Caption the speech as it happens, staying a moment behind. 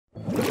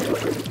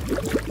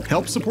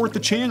Help support the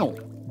channel.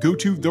 Go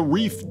to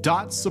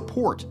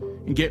thereef.support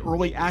and get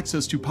early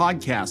access to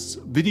podcasts,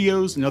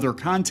 videos, and other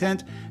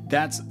content.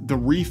 That's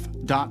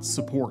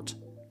thereef.support.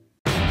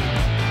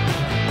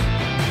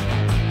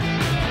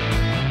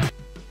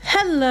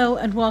 Hello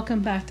and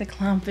welcome back to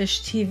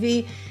Clownfish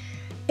TV.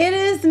 It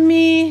is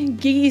me,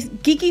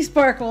 Geeky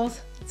Sparkles.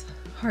 It's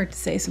hard to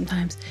say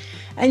sometimes.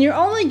 And you're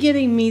only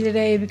getting me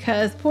today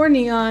because poor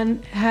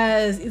Neon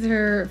has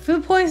either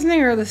food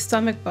poisoning or the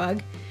stomach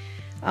bug.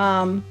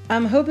 I'm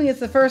hoping it's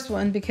the first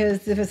one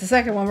because if it's the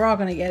second one, we're all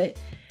gonna get it.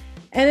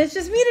 And it's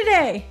just me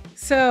today.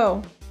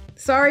 So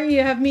sorry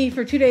you have me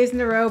for 2 days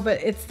in a row,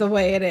 but it's the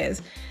way it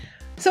is.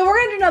 So we're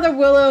gonna do another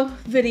Willow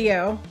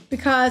video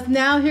because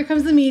now here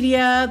comes the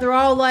media. They're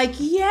all like,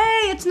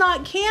 yay, it's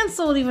not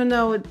canceled, even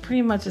though it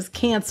pretty much is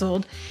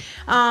canceled.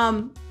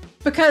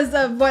 Because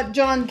of what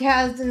Jon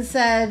Kasdan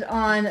said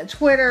on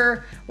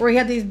Twitter, where he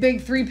had these big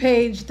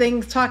 3-page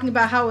things talking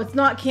about how it's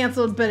not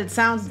canceled, but it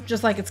sounds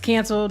just like it's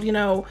canceled, you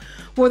know,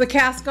 where the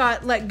cast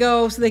got let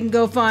go so they can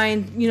go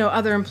find, you know,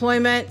 other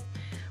employment,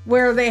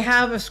 where they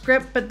have a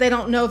script, but they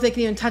don't know if they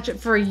can even touch it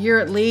for a year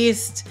at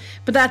least.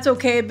 But that's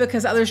okay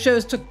because other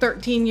shows took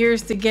 13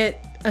 years to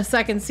get a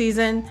second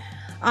season.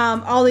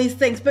 All these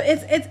things, but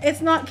it's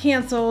not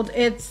canceled.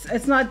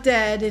 It's not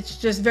dead. It's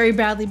just very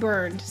badly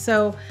burned.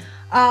 So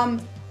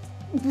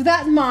with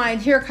that in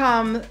mind, here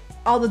come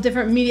all the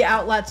different media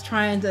outlets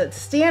trying to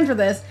stand for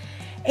this.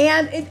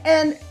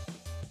 And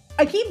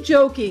I keep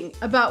joking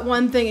about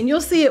one thing, and you'll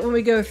see it when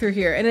we go through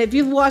here. And if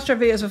you've watched our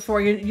videos before,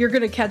 you're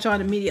going to catch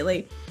on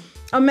immediately.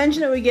 I'll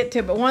mention it when we get to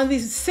it, but one of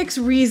these 6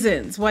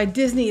 reasons why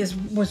Disney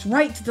was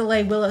right to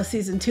delay Willow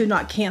season 2,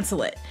 not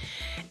cancel it,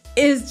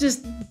 is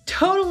just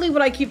totally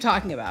what I keep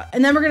talking about.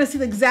 And then we're going to see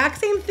the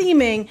exact same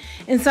theming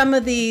in some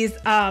of these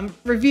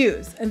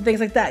reviews and things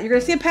like that. You're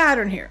going to see a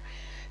pattern here.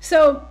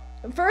 So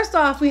first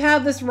off, we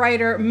have this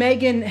writer,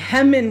 Megan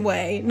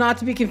Hemingway, not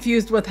to be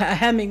confused with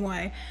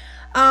Hemingway.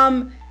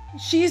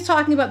 She's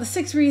talking about the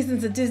 6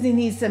 reasons that Disney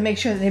needs to make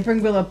sure that they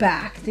bring Willow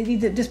back. They need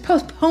to just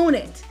postpone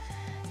it.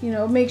 You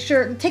know, make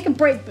sure, take a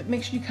break, but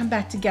make sure you come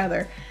back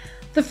together.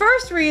 The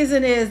first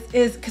reason is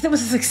because it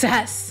was a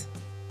success.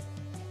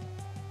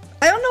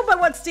 I don't know by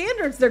what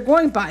standards they're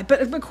going by,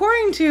 but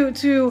according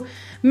to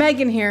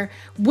Megan here,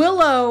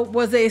 Willow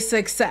was a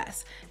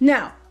success.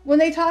 Now, when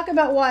they talk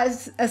about why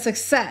it's a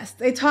success,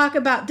 they talk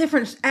about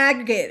different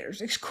aggregators.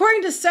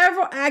 According to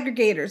several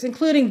aggregators,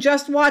 including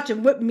Just Watch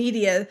and Whip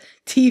Media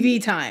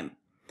TV Time.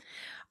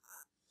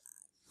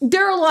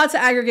 There are lots of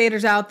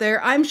aggregators out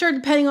there. I'm sure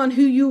depending on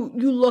who you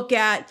look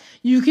at,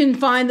 you can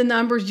find the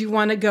numbers you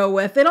want to go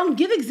with. They don't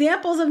give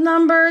examples of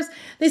numbers.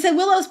 They said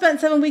Willow spent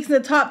 7 weeks in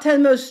the top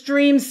 10 most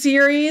streamed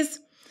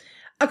series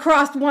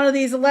across one of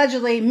these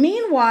allegedly.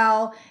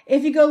 Meanwhile,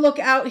 if you go look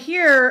out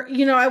here,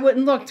 you know, I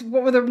wouldn't look,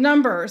 what were the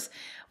numbers?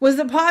 Was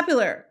it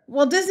popular?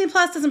 Well, Disney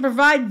Plus doesn't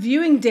provide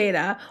viewing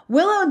data.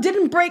 Willow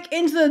didn't break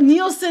into the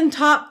Nielsen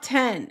top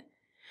 10.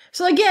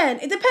 So again,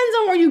 it depends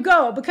on where you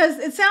go, because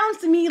it sounds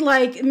to me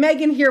like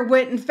Megan here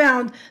went and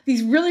found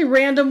these really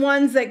random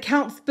ones that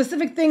count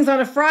specific things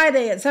on a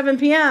Friday at 7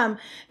 p.m.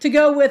 to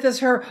go with as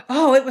her,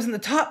 oh, it was in the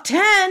top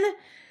 10.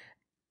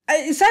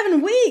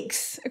 7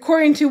 weeks,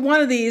 according to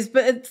one of these,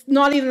 but it's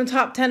not even the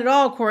top 10 at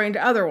all, according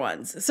to other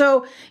ones.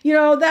 So, you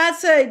know,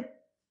 that's a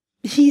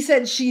he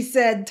said, she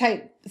said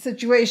type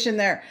situation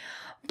there.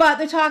 But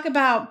they talk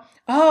about,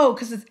 oh,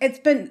 because it's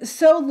been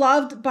so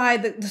loved by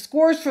the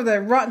scores for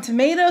the Rotten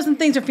Tomatoes and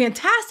things are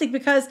fantastic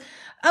because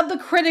of the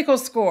critical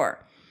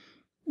score.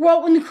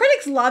 Well, when the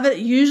critics love it, it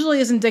usually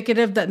is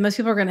indicative that most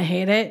people are going to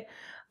hate it.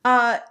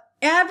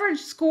 Average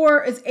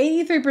score is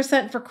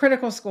 83% for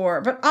critical score,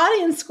 but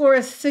audience score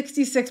is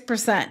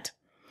 66%.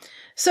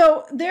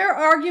 So their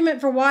argument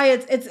for why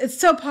it's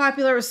so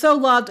popular, it's so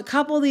loved, a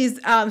couple of these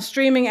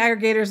streaming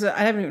aggregators that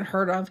I haven't even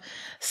heard of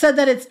said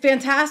that it's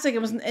fantastic.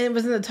 It was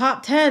in the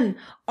top 10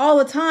 all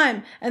the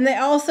time. And they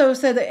also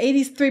said that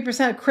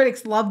 83% of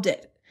critics loved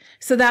it.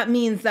 So that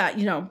means that,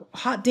 you know,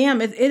 hot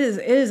damn, it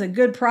is a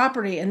good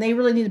property and they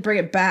really need to bring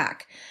it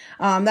back.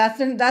 That's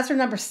their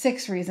number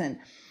 6 reason.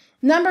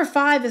 Number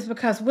 5 is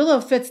because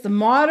Willow fits the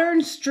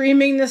modern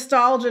streaming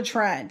nostalgia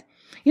trend.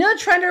 You know the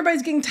trend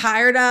everybody's getting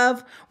tired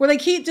of, where they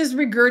keep just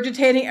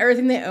regurgitating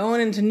everything they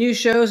own into new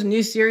shows and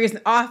new series,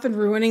 and often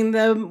ruining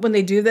them when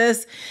they do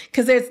this,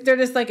 because they're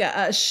just like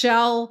a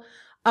shell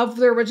of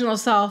their original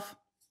self.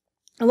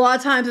 A lot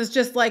of times it's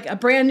just like a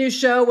brand new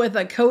show with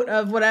a coat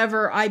of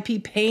whatever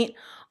IP paint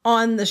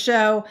on the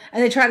show,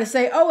 and they try to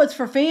say, oh, it's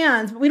for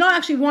fans, but we don't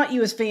actually want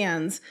you as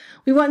fans.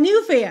 We want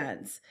new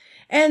fans.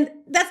 And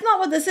that's not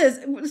what this is.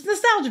 It's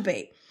nostalgia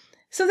bait.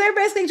 So they're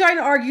basically trying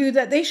to argue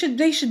that they should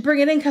bring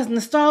it in because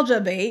nostalgia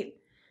bait.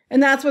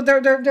 And that's what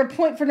their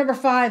point for number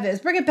 5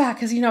 is. Bring it back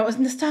because, you know, it's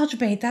nostalgia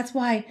bait. That's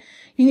why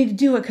you need to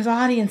do it, because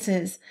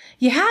audiences.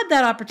 You had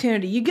that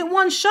opportunity. You get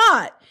one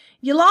shot.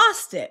 You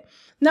lost it.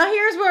 Now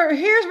here's where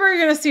you're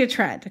going to see a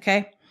trend,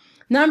 okay?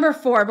 Number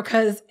 4,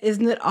 because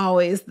isn't it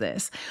always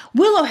this?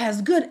 Willow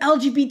has good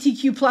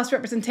LGBTQ plus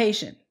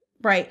representation,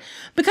 right?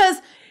 Because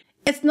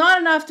it's not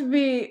enough to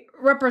be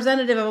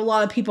representative of a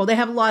lot of people. They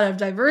have a lot of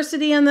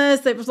diversity in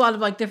this. There's a lot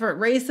of like different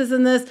races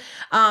in this.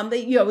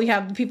 We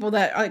have people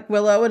that like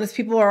Willow, and its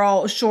people are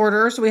all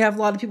shorter. So we have a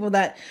lot of people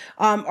that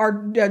are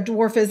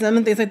dwarfism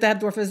and things like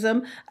that,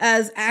 dwarfism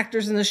as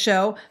actors in the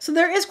show. So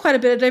there is quite a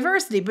bit of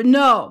diversity, but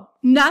no,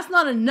 that's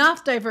not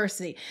enough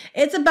diversity.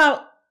 It's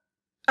about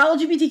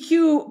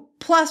LGBTQ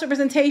plus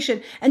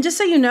representation. And just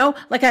so you know,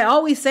 like I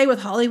always say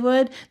with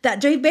Hollywood, that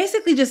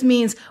basically just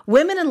means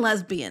women and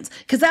lesbians,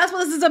 because that's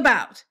what this is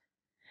about.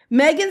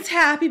 Megan's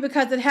happy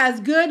because it has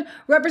good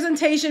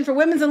representation for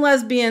women and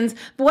lesbians.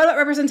 But what about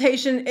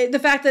representation? The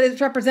fact that it's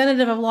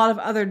representative of a lot of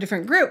other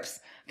different groups.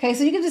 Okay,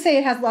 so you can just say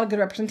it has a lot of good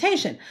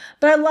representation.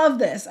 But I love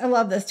this. I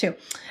love this too.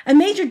 A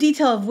major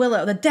detail of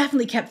Willow that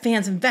definitely kept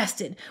fans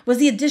invested was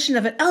the addition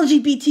of an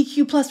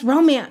LGBTQ plus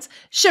romance.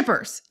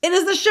 Shippers. It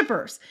is the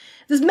shippers.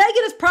 This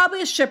Megan is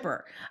probably a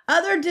shipper.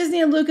 Other Disney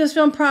and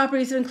Lucasfilm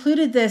properties have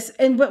included this,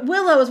 but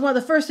Willow is one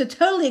of the first to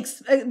totally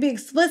be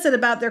explicit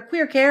about their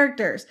queer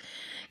characters.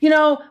 You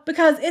know,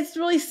 because it's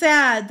really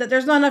sad that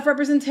there's not enough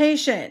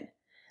representation.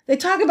 They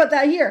talk about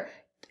that here.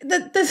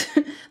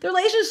 The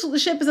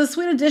relationship is a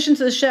sweet addition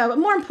to the show, but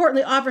more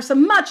importantly, offers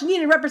some much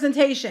needed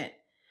representation.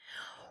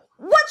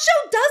 What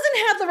show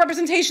doesn't have the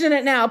representation in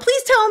it now?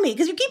 Please tell me,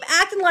 because you keep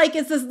acting like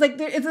it's this, like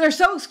they're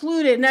so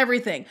excluded and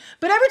everything.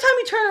 But every time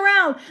you turn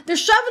around, they're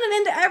shoving it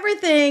into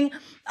everything,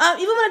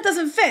 even when it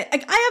doesn't fit.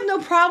 Like, I have no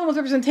problem with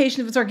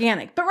representation if it's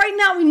organic. But right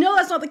now, we know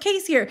that's not the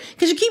case here,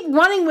 because you keep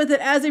running with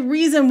it as a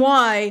reason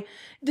why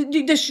we're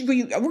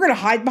going to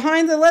hide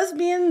behind the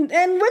lesbian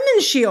and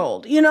women's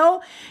shield. You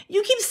know,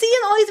 you keep seeing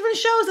all these different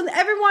shows, and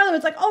every one of them,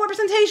 it's like, oh,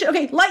 representation.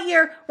 Okay,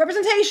 Lightyear,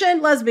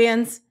 representation,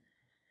 lesbians.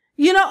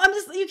 You know,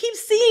 you keep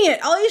seeing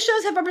it. All these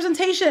shows have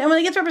representation, and when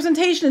it gets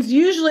representation, it's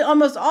usually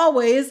almost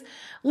always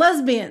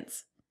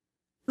lesbians.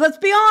 Let's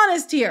be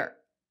honest here.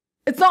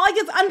 It's not like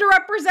it's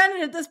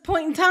underrepresented at this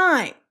point in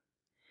time.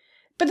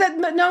 But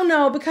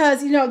no,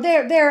 because, you know,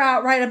 they're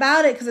outright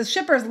about it because the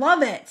shippers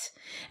love it.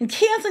 And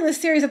canceling the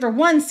series after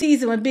one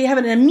season would be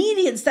having an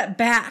immediate step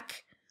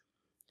back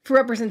for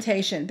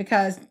representation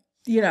because,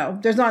 you know,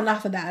 there's not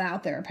enough of that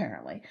out there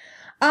apparently.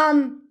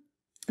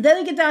 Then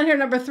we get down here,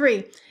 number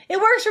 3. It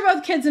works for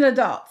both kids and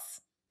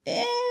adults.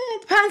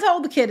 It depends how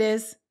old the kid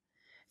is.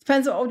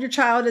 Depends how old your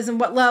child is and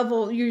what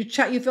level you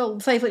feel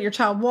safe let your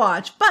child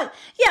watch. But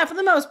yeah, for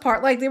the most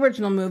part, like the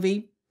original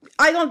movie,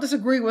 I don't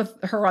disagree with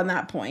her on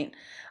that point.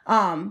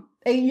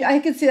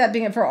 I could see that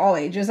being for all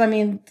ages. I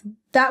mean,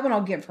 that one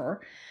I'll give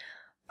her.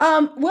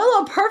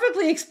 Willow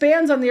perfectly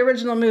expands on the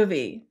original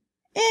movie.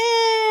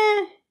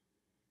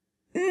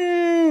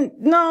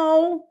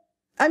 No.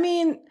 I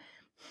mean,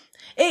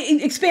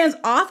 it expands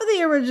off of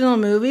the original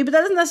movie, but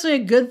that isn't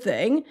necessarily a good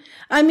thing.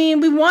 I mean,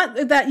 we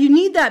want that, you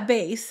need that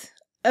base.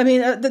 I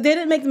mean, they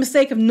didn't make the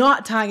mistake of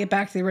not tying it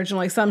back to the original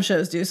like some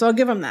shows do, so I'll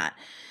give them that.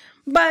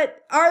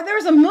 But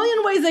there's a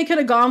million ways they could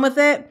have gone with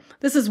it.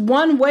 This is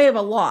one way of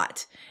a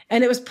lot,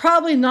 and it was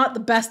probably not the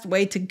best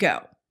way to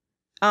go.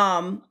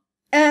 And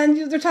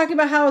they're talking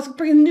about how it's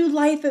bringing new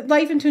life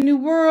into a new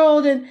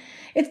world, and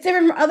it's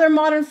different from other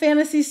modern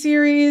fantasy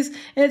series,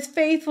 and its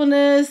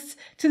faithfulness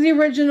to the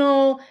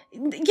original.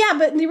 Yeah,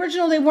 but in the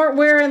original, they weren't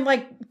wearing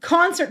like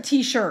concert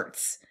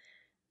t-shirts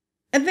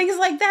and things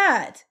like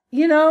that,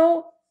 you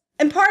know?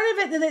 And part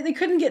of it, they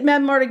couldn't get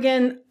Mad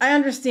Mardigan. I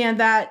understand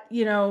that,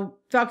 you know,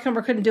 Val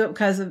Kilmer couldn't do it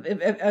because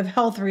of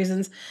health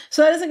reasons.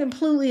 So that isn't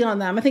completely on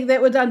them. I think they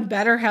would have done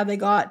better how they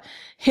got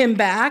him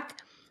back.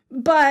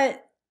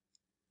 But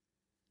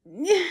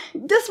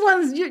this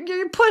one's,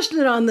 you're pushing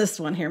it on this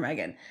one here,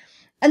 Megan.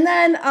 And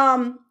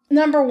then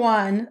number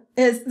 1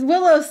 is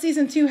Willow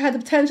season 2 had the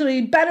potential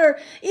to be better,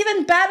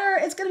 even better.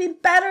 It's going to be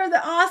better, the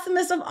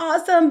awesomest of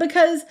awesome,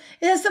 because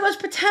it has so much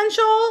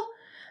potential.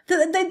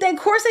 Of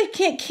course, they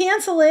can't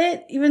cancel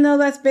it, even though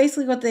that's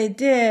basically what they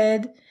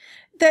did.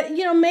 That,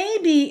 you know,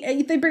 maybe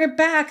if they bring it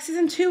back,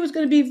 season 2 is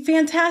going to be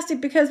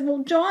fantastic because,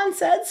 well, Jon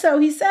said so.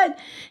 He said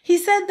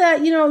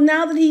that, you know,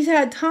 now that he's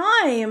had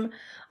time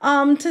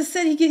to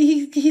sit,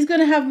 he's going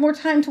to have more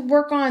time to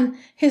work on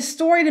his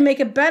story to make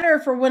it better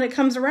for when it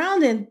comes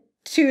around in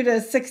 2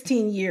 to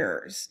 16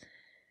 years.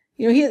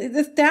 You know,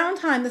 this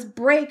downtime, this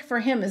break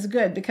for him is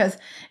good because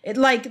it,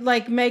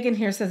 like Megan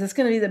here says, it's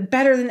going to be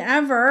better than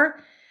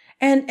ever.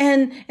 And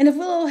if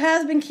Willow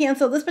has been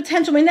canceled, this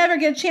potential may never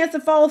get a chance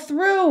to follow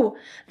through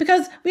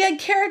because we had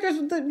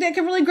characters that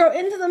could really grow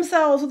into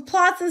themselves with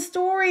plots and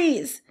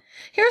stories.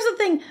 Here's the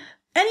thing,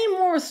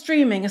 anymore with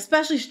streaming,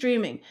 especially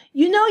streaming,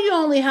 you know you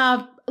only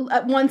have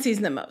one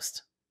season at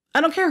most.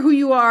 I don't care who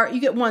you are, you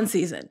get one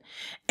season.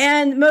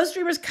 And most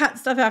streamers cut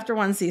stuff after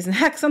one season.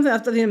 Heck, something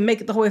else doesn't even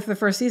make it the whole way through the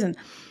first season.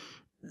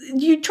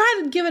 You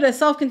try to give it a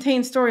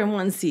self-contained story in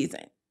one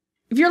season.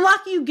 If you're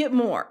lucky, you get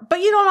more, but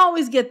you don't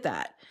always get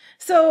that.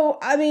 So,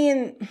 I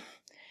mean,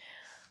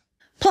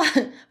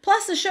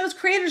 plus the show's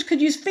creators could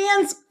use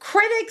fans,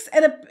 critics,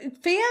 and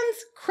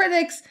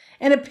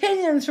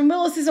opinions from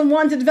Willow season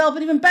 1 to develop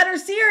an even better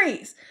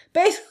series.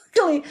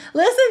 Basically,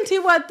 listen to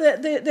what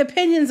the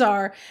opinions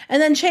are and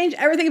then change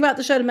everything about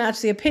the show to match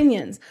the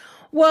opinions.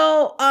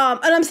 Well,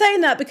 and I'm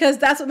saying that because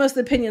that's what most of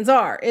the opinions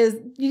are, is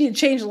you need to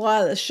change a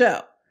lot of the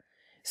show.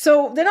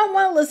 So they don't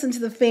want to listen to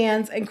the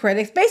fans and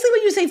critics. Basically,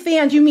 when you say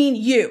fans, you mean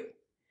you.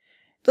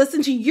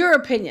 Listen to your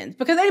opinions,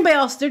 because anybody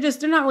else, they're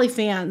not really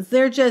fans.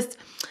 They're just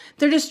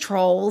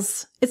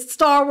trolls. It's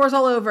Star Wars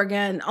all over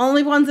again.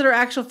 Only ones that are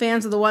actual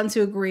fans are the ones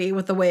who agree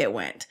with the way it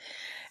went.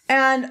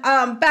 And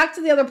back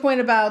to the other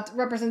point about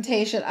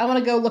representation, I want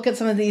to go look at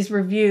some of these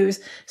reviews.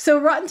 So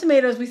Rotten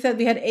Tomatoes, we said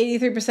we had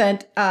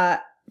 83%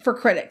 for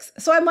critics.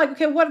 So I'm like,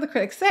 okay, what are the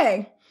critics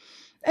saying?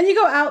 And you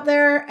go out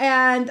there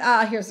and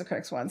here's the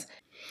critics ones.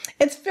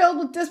 It's filled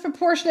with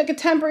disproportionate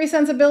contemporary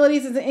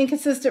sensibilities and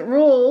inconsistent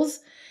rules.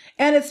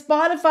 And its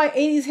Spotify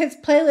 80s hits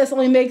playlist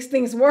only makes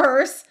things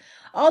worse.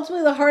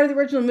 Ultimately, the heart of the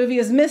original movie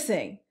is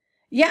missing.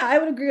 Yeah, I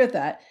would agree with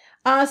that.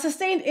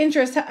 Sustained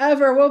interest,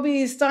 however, will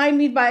be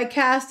stymied by a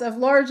cast of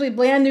largely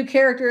bland new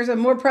characters and,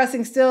 more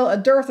pressing still, a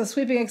dearth of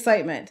sweeping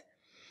excitement.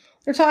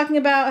 They're talking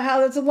about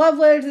how it's a love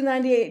letter to the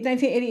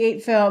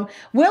 1988 film.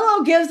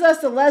 Willow gives us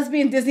the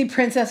lesbian Disney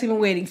princess we've been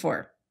waiting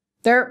for.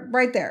 They're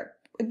right there.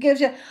 It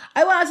gives you.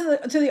 I went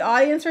out to the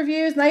audience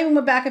reviews, and I even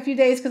went back a few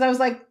days because I was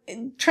like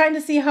trying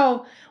to see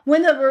how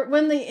when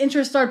the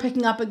interest started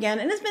picking up again,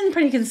 and it's been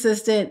pretty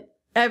consistent,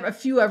 a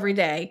few every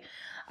day.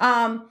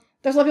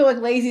 There's a lot of people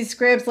like lazy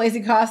scripts,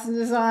 lazy costume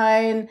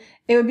design.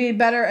 It would be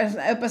better as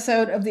an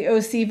episode of the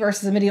OC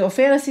versus a medieval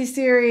fantasy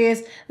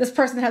series. This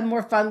person had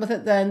more fun with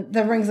it than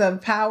the Rings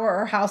of Power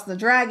or House of the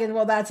Dragon.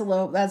 Well, that's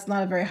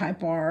not a very high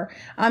bar.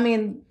 I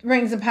mean,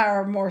 Rings of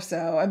Power more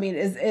so. I mean,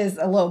 is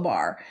a low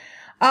bar.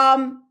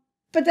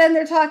 But then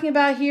they're talking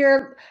about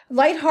here,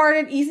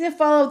 lighthearted, easy to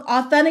follow,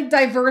 authentic,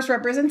 diverse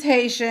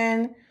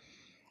representation.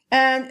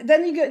 And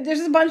then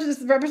there's a bunch of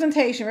this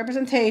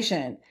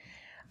representation.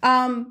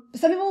 Some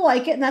people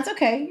like it, and that's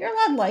okay. You're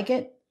allowed to like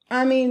it.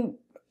 I mean,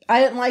 I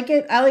didn't like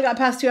it. I only got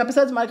past 2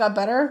 episodes. Might have got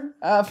better.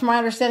 From my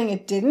understanding,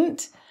 it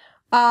didn't.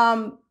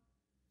 But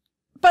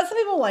some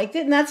people liked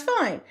it, and that's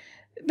fine.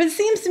 But it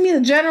seems to me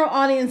the general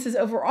audiences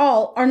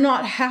overall are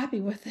not happy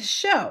with this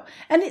show.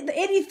 And the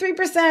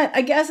 83%,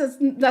 I guess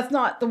that's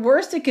not the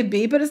worst it could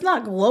be, but it's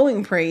not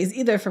glowing praise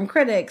either from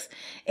critics.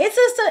 It's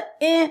just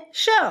a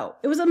show.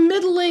 It was a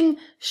middling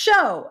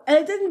show, and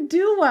it didn't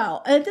do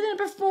well. And it didn't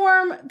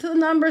perform to the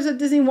numbers that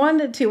Disney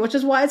wanted it to, which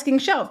is why it's getting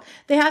shelved.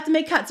 They have to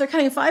make cuts. They're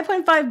cutting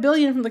 $5.5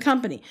 billion from the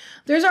company.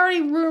 There's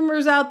already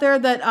rumors out there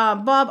that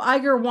Bob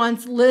Iger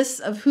wants lists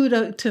of who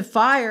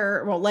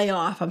to lay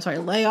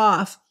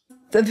off.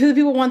 Who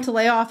people want to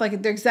lay off,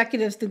 like their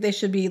executives think they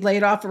should be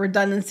laid off for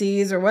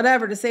redundancies or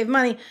whatever to save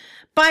money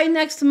by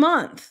next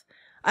month.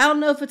 I don't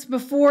know if it's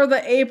before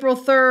the April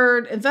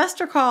 3rd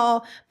investor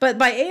call, but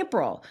by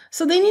April.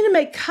 So they need to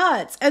make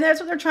cuts, and that's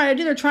what they're trying to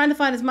do. They're trying to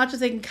find as much as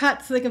they can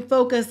cut so they can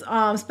focus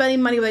on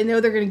spending money where they know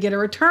they're going to get a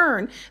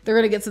return. They're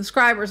going to get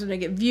subscribers, they're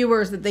going to get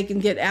viewers, that they can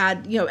get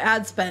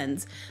ad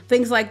spends,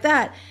 things like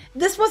that.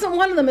 This wasn't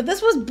one of them. If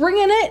this was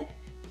bringing it,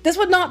 this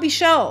would not be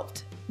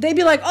shelved. They'd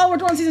be like, oh, we're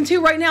doing season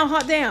 2 right now,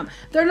 hot damn.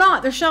 They're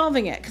not. They're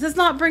shelving it because it's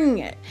not bringing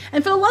it.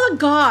 And for the love of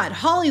God,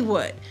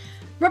 Hollywood,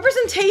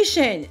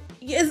 representation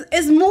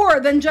is more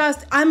than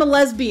just I'm a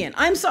lesbian.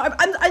 I'm sorry.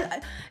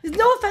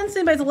 No offense to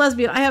anybody that's a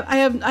lesbian. I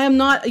am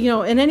not,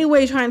 in any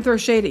way trying to throw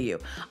shade at you.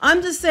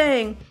 I'm just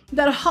saying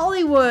that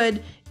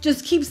Hollywood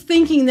just keeps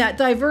thinking that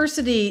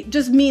diversity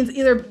just means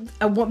either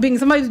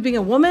somebody who's being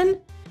a woman.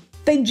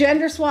 They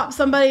gender swap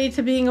somebody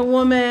to being a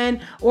woman,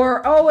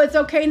 or, oh, it's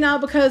okay now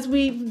because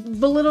we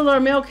belittled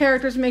our male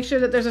characters to make sure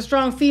that there's a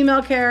strong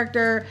female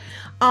character.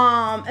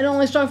 And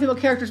only strong female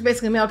characters,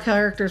 basically male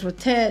characters with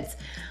tits.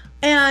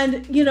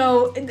 And,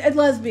 and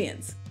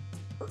lesbians.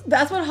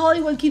 That's what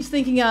Hollywood keeps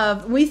thinking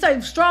of. When we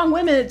say strong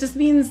women, it just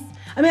means,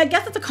 I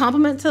guess it's a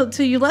compliment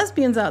to you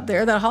lesbians out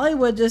there that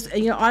Hollywood just,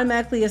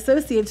 automatically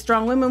associates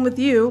strong women with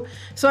you.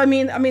 So,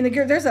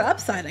 there's an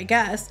upside, I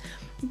guess.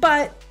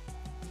 But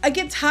I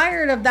get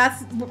tired of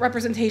that's what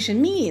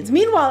representation means.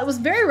 Meanwhile, it was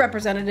very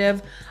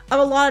representative of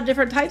a lot of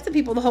different types of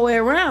people the whole way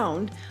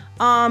around.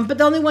 But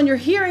the only one you're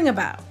hearing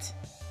about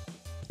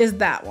is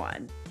that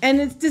one. And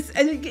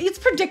it's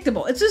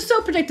predictable. It's just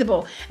so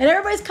predictable. And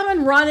everybody's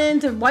coming running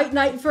to White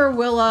Knight for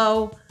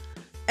Willow.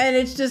 And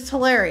it's just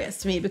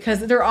hilarious to me because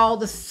they're all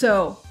just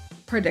so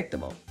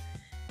predictable.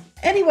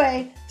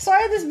 Anyway,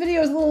 sorry this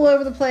video is a little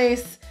over the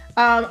place.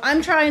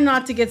 I'm trying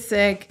not to get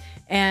sick,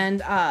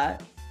 and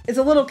it's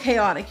a little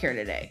chaotic here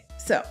today.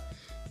 So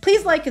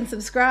please like and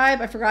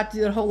subscribe. I forgot to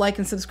do the whole like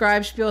and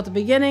subscribe spiel at the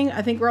beginning.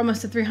 I think we're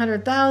almost at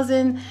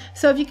 300,000.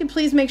 So if you could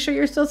please make sure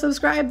you're still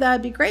subscribed,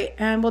 that'd be great.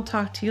 And we'll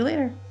talk to you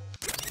later.